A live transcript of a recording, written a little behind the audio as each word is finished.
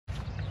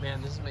Man,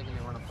 this is making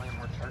me want to plant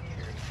more tart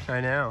cherry.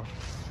 I know.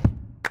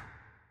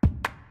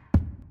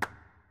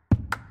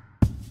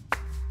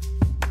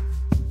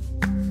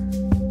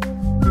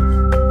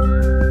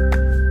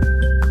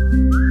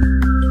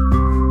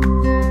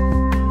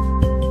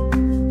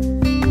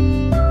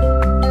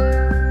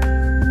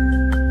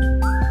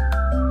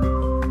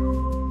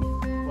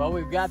 Well,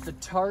 we've got the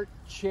tart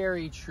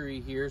cherry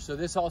tree here. So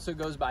this also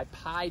goes by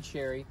pie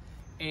cherry.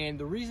 And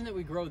the reason that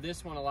we grow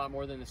this one a lot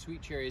more than the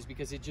sweet cherry is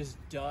because it just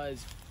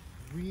does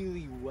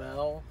really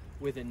well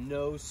with a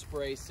no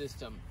spray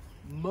system.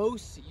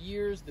 Most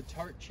years the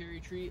tart cherry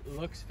tree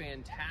looks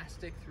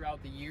fantastic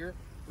throughout the year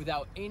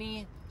without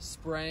any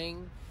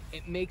spraying.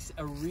 It makes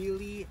a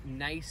really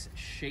nice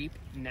shape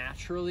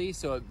naturally,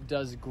 so it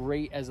does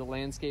great as a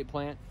landscape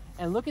plant.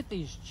 And look at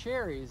these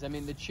cherries. I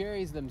mean, the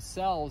cherries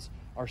themselves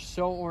are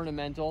so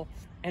ornamental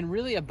and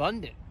really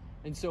abundant.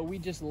 And so we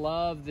just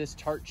love this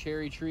tart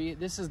cherry tree.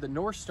 This is the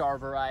North Star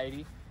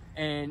variety,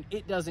 and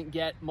it doesn't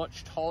get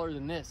much taller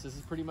than this. This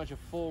is pretty much a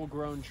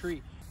full-grown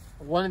tree.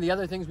 One of the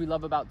other things we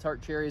love about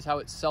tart cherry is how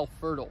it's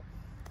self-fertile,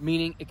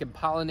 meaning it can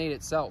pollinate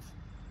itself.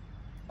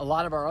 A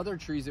lot of our other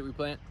trees that we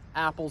plant,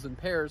 apples and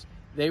pears,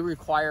 they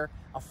require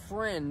a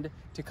friend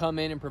to come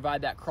in and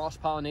provide that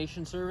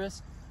cross-pollination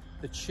service.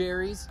 The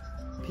cherries,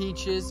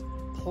 peaches,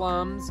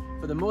 plums,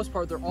 for the most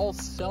part, they're all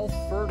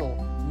self-fertile,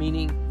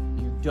 meaning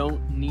you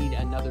don't need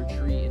another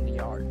tree in the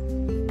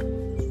yard.